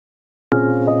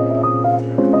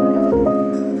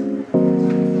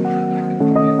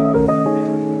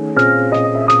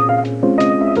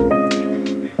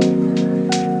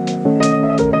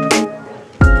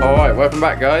welcome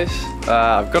back guys.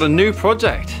 I've got a new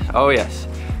project. Oh yes,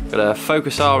 got a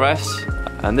Focus RS,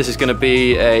 and this is going to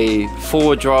be a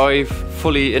four-wheel drive,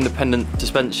 fully independent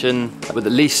suspension with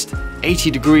at least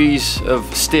 80 degrees of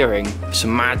steering,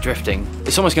 some mad drifting.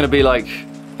 It's almost going to be like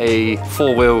a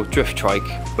four-wheel drift trike.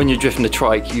 When you're drifting a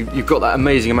trike, you've got that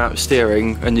amazing amount of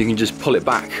steering and you can just pull it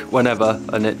back whenever,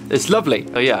 and it's lovely.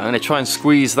 So yeah, I'm going to try and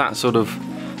squeeze that sort of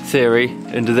theory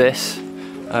into this,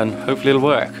 and hopefully it'll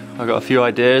work. I've got a few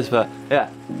ideas, but yeah,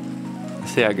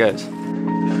 let's see how it goes.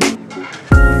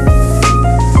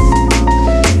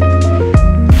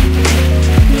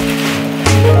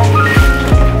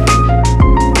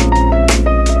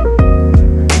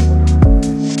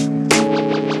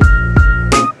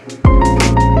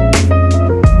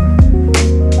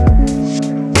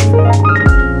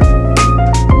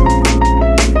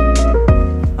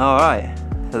 Alright,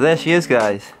 so there she is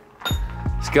guys.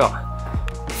 It's got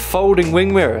folding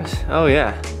wing mirrors. Oh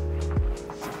yeah.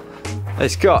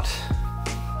 It's got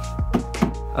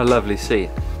a lovely seat.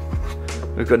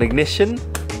 We've got an ignition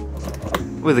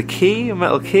with a key, a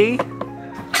metal key.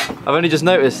 I've only just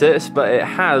noticed this, but it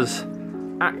has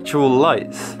actual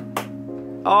lights.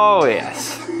 Oh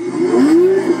yes.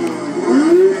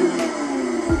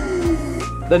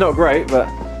 They're not great, but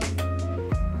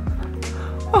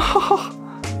oh,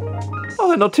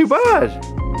 they're not too bad.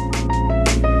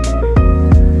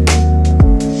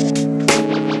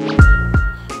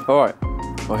 Alright,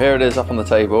 well here it is up on the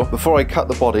table. Before I cut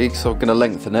the body, so I'm going to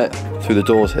lengthen it through the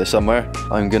doors here somewhere,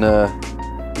 I'm going to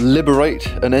liberate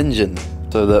an engine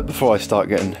so that before I start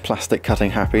getting plastic cutting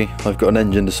happy, I've got an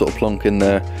engine to sort of plonk in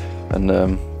there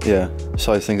and yeah,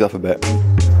 size things up a bit.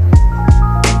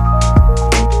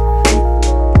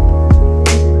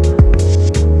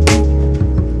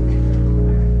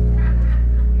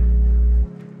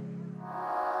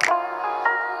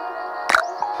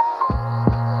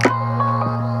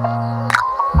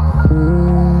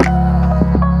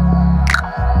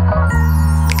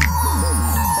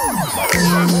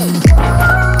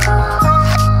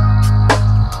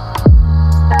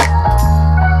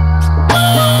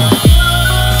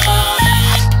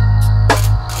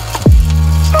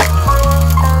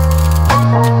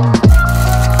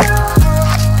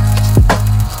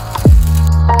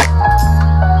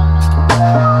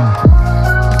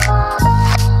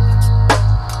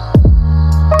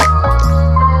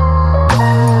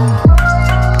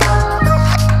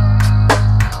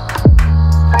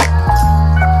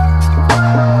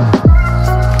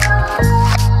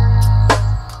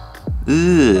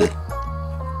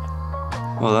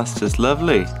 Well, that's just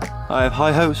lovely. I have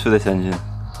high hopes for this engine.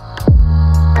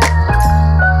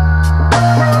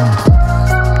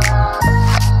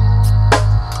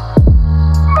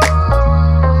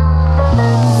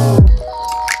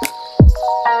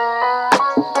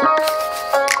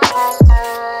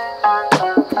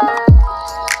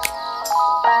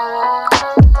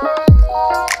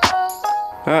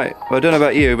 Alright, well I don't know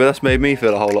about you, but that's made me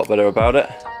feel a whole lot better about it.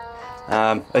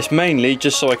 It's mainly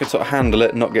just so I can sort of handle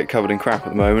it and not get covered in crap at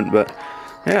the moment, but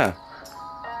yeah.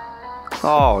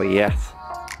 Oh yes.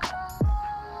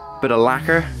 Bit of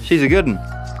lacquer, she's a good one.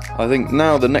 I think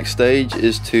now the next stage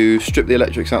is to strip the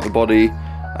electrics out of the body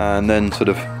and then sort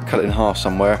of cut it in half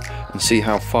somewhere and see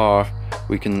how far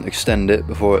we can extend it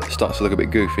before it starts to look a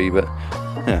bit goofy, but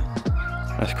yeah,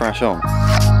 let's crash on.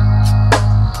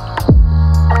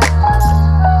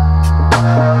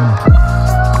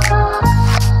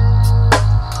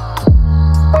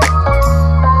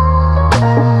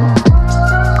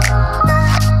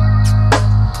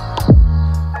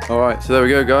 Alright, so there we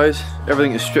go guys,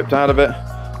 everything is stripped out of it,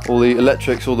 all the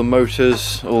electrics, all the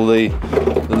motors, all the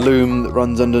loom that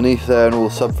runs underneath there and all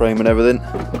the subframe and everything.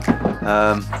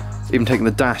 Even taking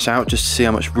the dash out just to see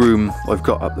how much room I've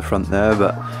got up the front there,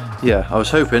 but yeah, I was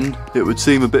hoping it would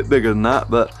seem a bit bigger than that,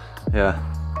 but yeah,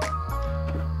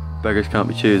 beggars can't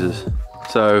be choosers.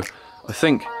 So I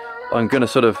think I'm going to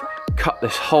sort of cut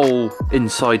this whole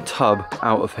inside tub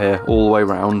out of here all the way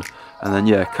around, and then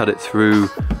yeah, cut it through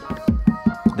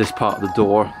this part of the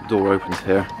door opens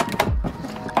here,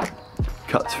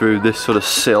 cut through this sort of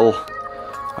sill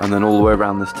and then all the way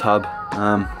around this tub,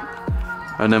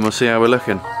 and then we'll see how we're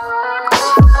looking.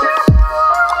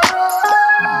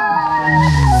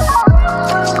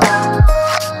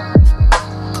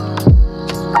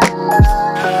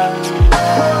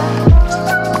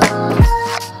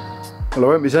 Well, I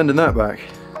won't be sending that back.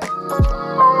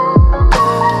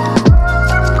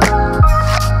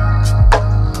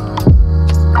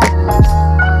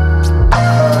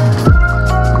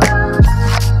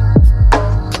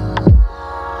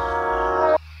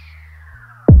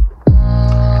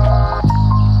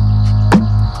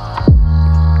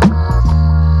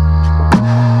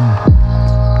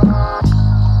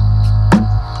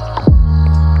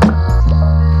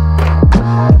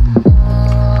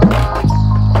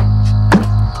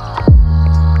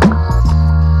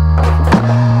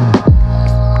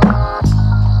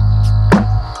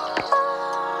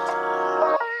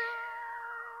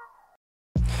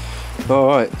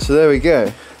 Alright, so there we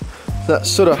go. That's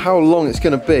sort of how long it's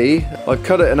going to be. I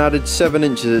cut it and added 7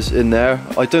 inches in there.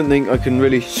 I don't think I can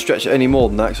really stretch it any more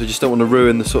than that because I just don't want to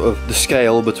ruin the sort of the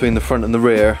scale between the front and the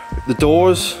rear. The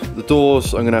doors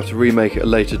I'm going to have to remake at a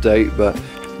later date, but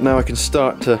now I can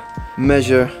start to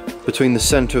measure between the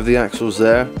centre of the axles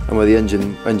there and where the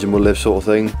engine will live, sort of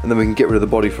thing, and then we can get rid of the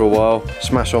body for a while,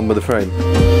 smash on with the frame.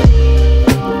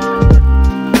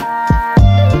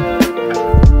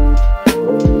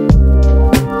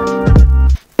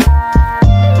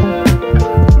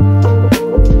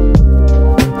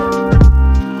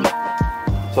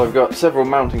 So I've got several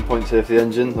mounting points here for the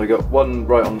engine. I've got one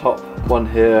right on top, one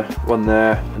here, one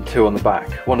there, and 2 on the back.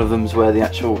 One of them's where the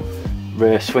actual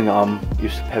rear swing arm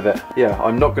used to pivot. Yeah,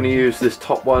 I'm not going to use this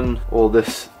top one or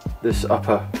this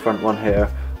upper front one here.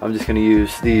 I'm just going to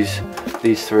use these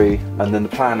 3, and then the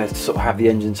plan is to sort of have the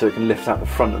engine so it can lift out the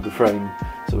front of the frame,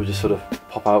 so it will just sort of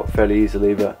pop out fairly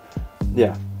easily. But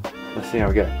yeah, let's see how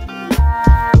we go.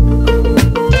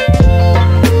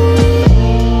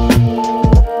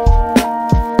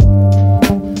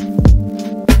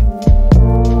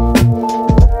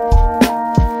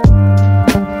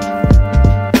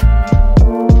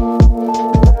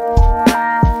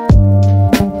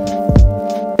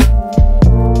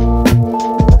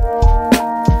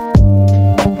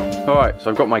 So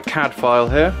I've got my CAD file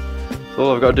here, so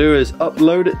all I've got to do is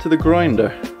upload it to the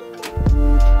grinder.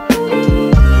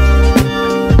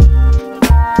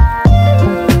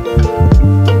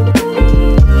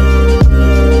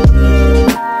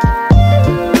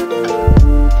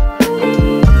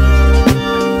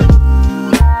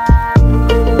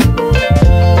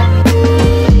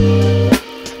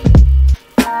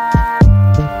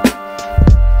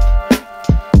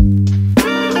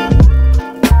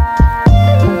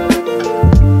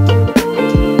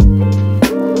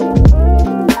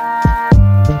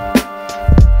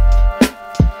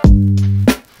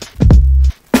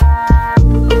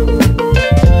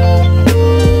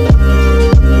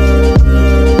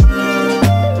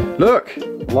 Look,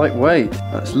 lightweight.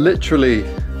 That's literally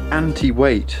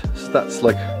anti-weight. So that's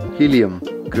like helium.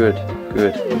 Good,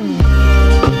 good.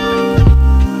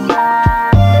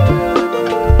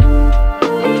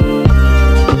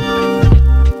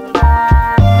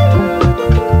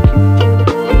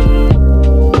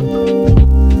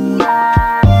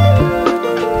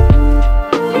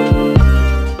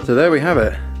 So there we have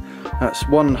it. That's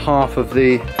 1/2 of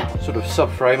the sort of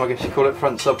subframe, I guess you call it,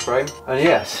 front subframe. And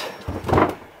yes,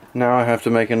 now I have to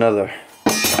make another.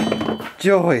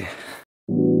 Joy!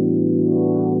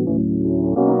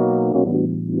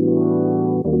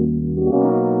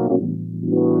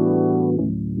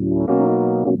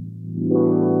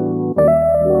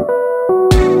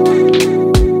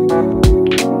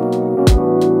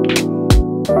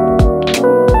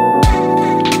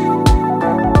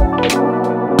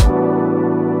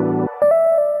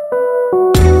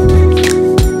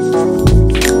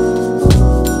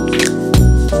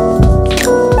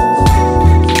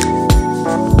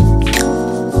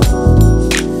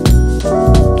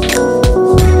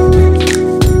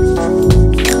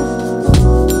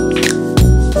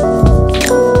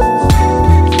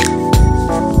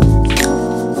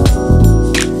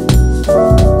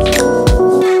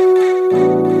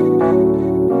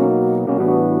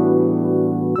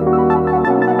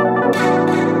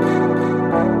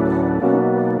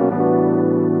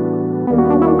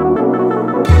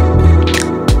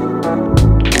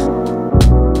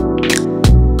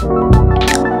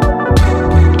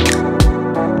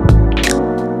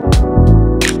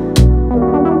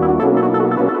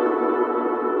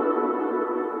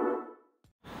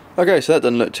 Okay, so that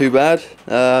doesn't look too bad.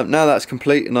 Now that's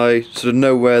complete and I sort of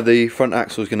know where the front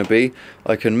axle is going to be,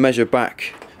 I can measure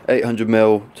back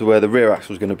 800mm to where the rear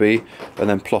axle is going to be and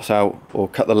then plot out or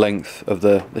cut the length of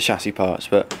the chassis parts.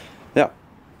 But yeah,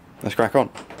 let's crack on.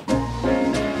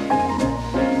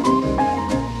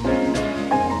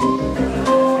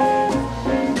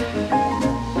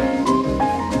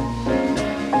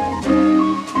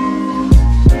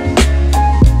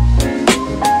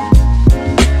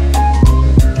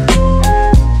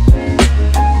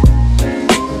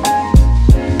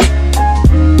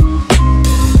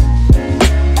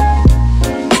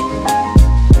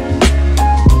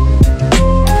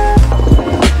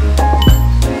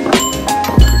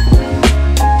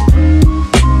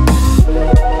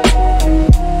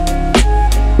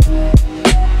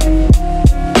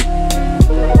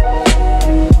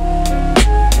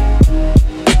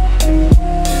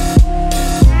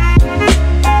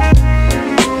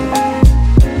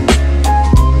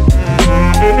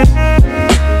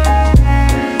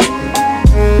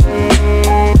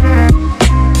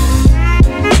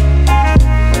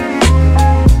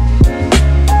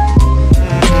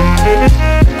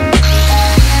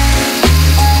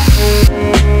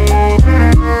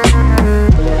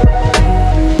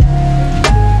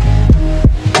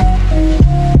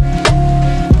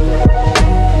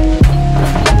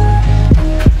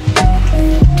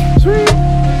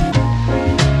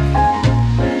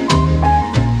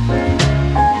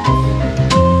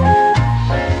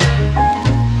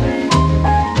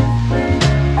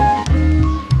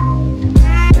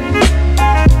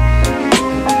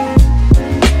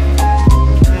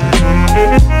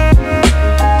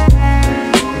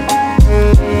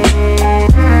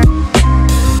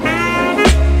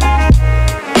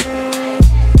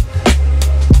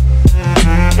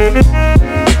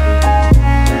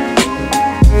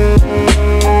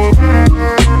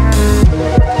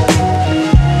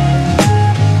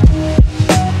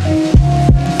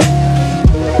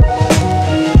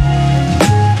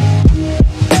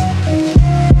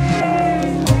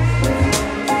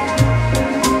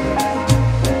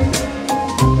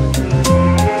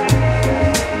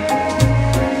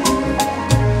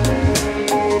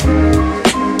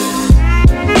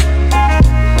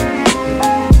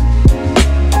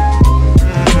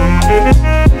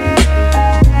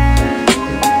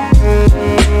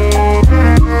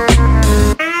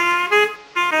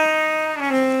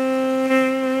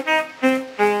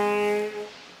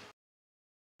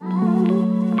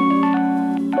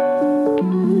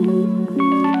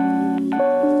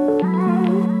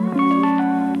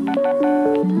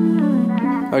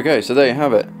 Okay, so there you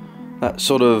have it. That's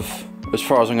sort of as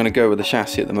far as I'm going to go with the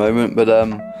chassis at the moment, but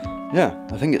yeah,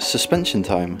 I think it's suspension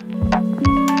time.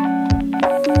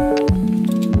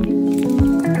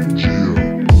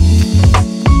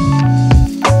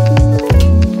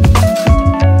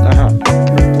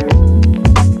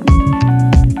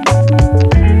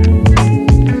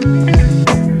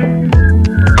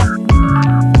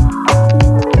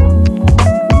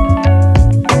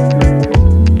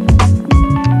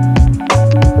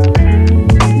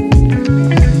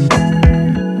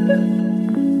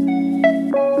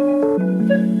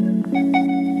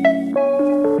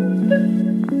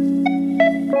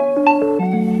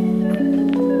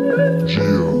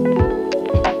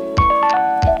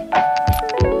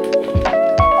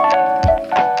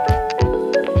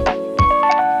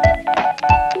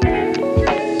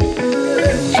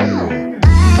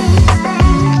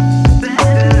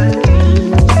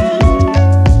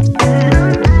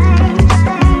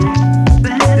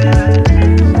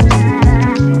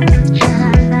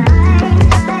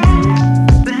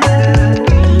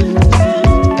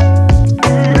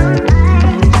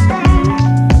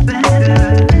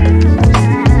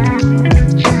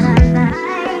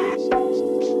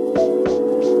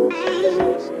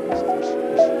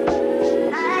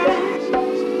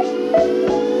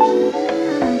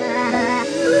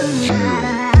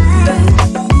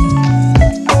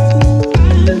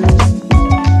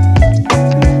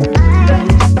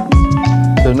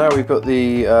 We've got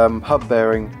the hub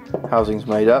bearing housings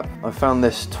made up. I found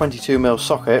this 22mm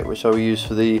socket which I will use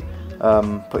for the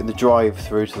putting the drive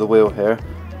through to the wheel here,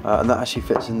 and that actually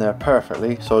fits in there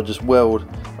perfectly, so I'll just weld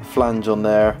a flange on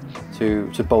there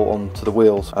to bolt onto the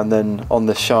wheels, and then on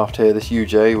this shaft here, this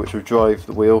UJ which will drive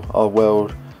the wheel, I'll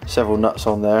weld several nuts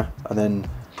on there and then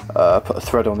put a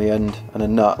thread on the end and a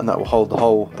nut, and that will hold the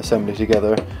whole assembly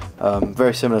together.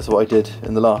 Very similar to what I did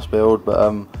in the last build,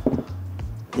 but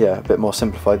yeah, a bit more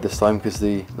simplified this time because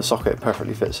the socket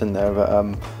perfectly fits in there,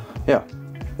 but yeah,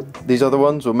 these other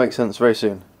ones will make sense very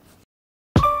soon.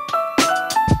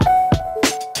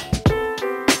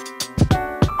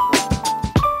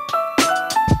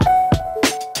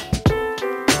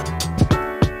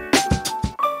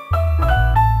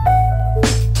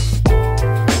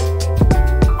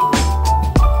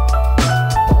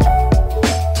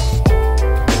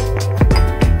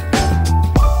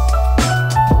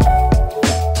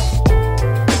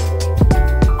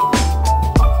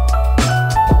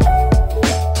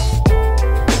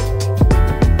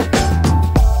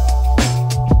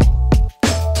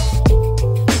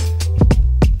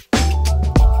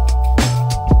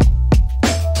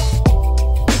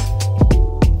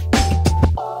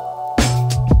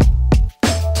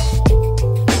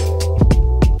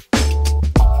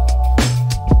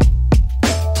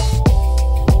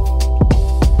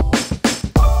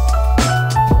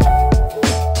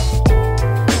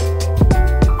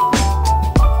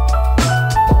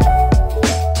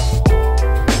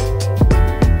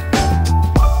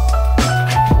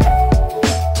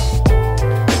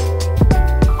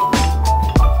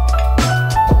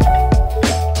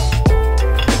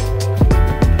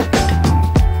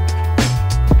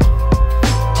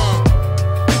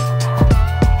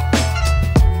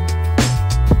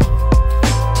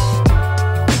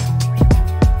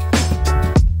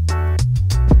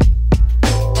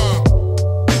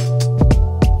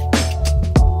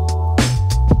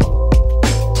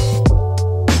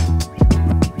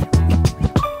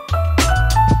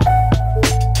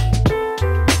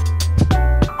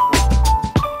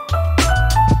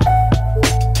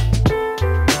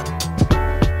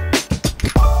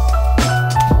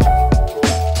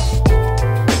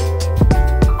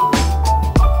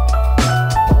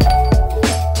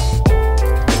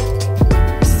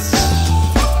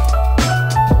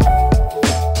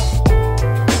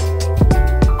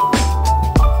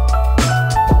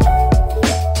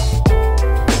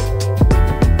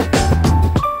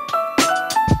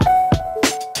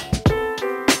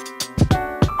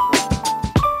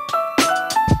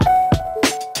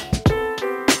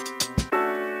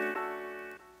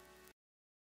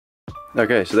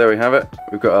 Okay, so there we have it.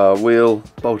 We've got our wheel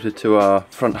bolted to our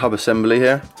front hub assembly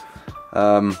here.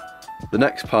 The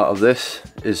next part of this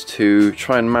is to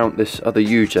try and mount this other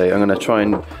UJ. I'm going to try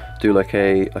and do like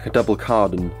a double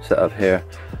cardan setup here,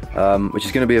 which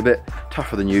is going to be a bit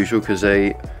tougher than usual because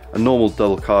a normal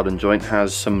double cardan joint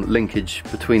has some linkage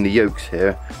between the yokes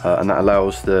here, and that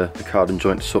allows the cardan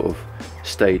joint to sort of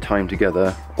stay timed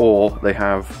together, or they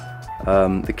have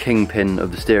the kingpin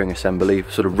of the steering assembly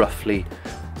sort of roughly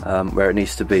where it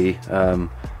needs to be, and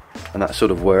that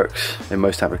sort of works in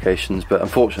most applications. But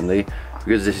unfortunately,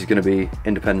 because this is going to be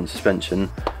independent suspension,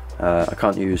 I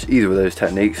can't use either of those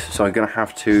techniques, so I'm going to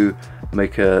have to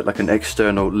make like an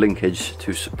external linkage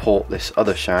to support this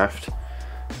other shaft,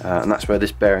 and that's where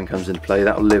this bearing comes into play.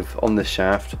 That will live on this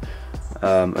shaft,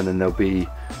 and then there'll be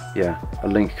a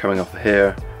link coming off of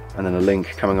here, and then a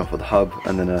link coming off of the hub,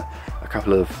 and then a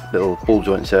couple of little ball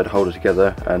joints there to hold it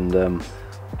together, and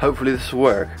hopefully this will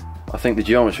work. I think the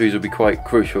geometries will be quite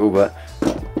crucial, but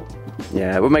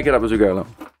yeah, we'll make it up as we go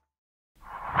along.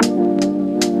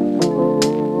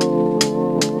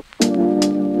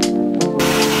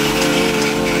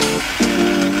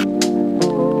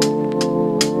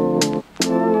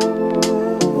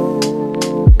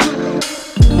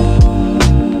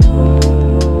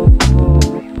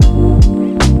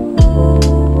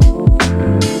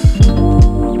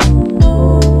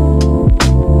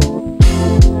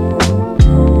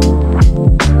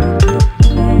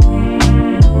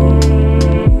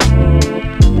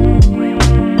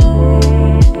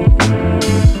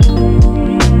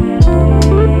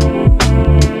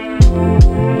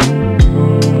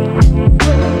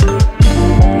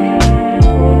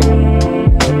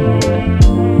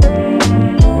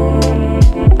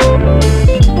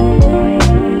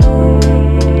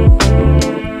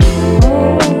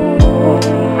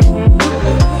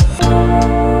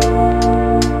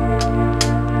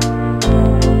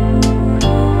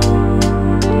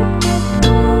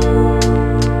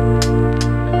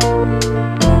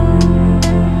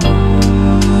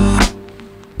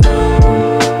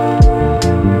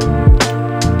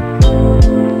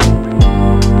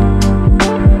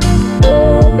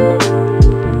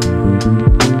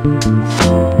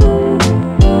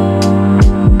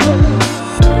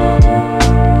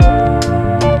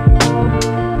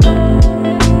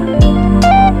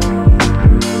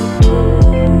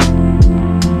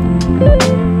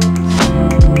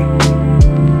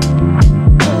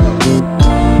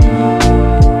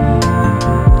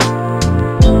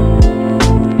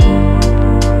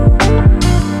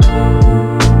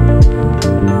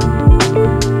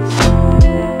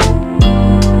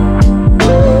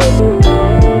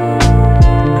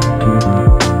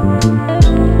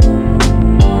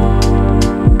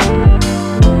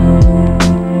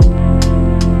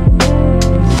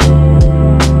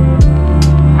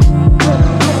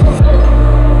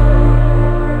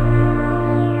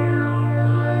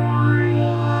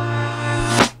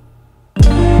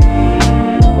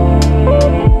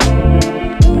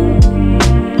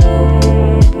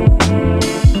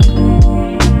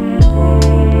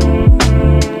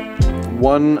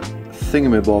 One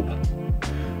thingamabob,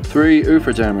 3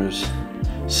 OOFOR jammers,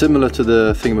 similar to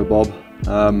the thingamabob,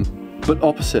 but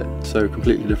opposite, so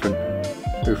completely different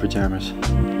OOFOR jammers.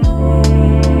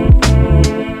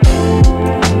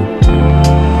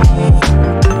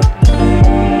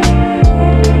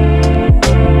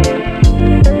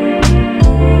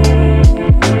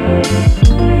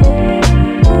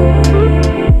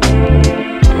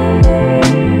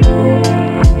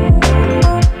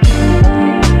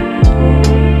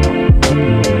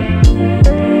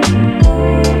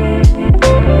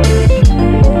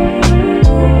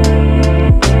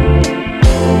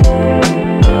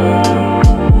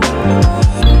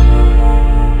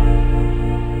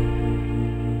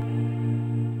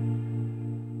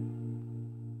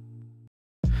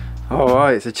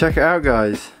 Alright, so check it out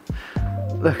guys,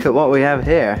 look at what we have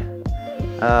here.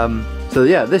 So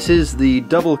yeah, this is the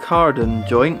double cardan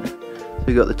joint. So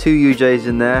we've got the 2 UJs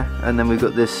in there, and then we've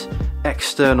got this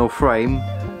external frame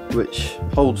which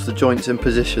holds the joints in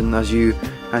position as you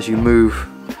move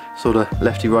sort of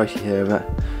lefty righty here. But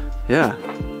yeah,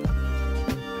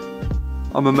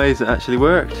 I'm amazed it actually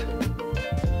worked.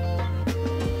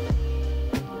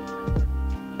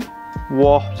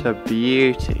 What a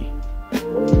beauty.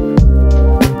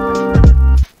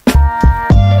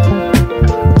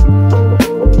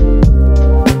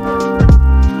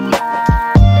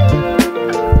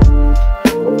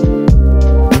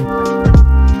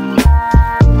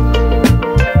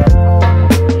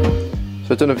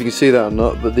 I don't know if you can see that or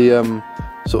not, but the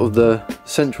sort of the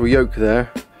central yoke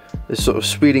there is sort of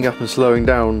speeding up and slowing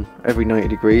down every 90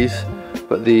 degrees,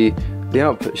 but the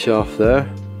output shaft there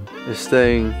is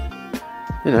staying,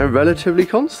 you know, relatively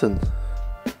constant.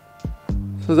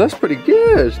 So that's pretty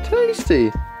good,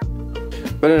 tasty.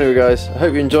 But anyway guys, I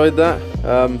hope you enjoyed that.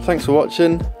 Thanks for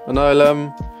watching, and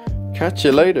I'll catch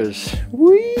you later.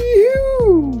 Wee-hoo!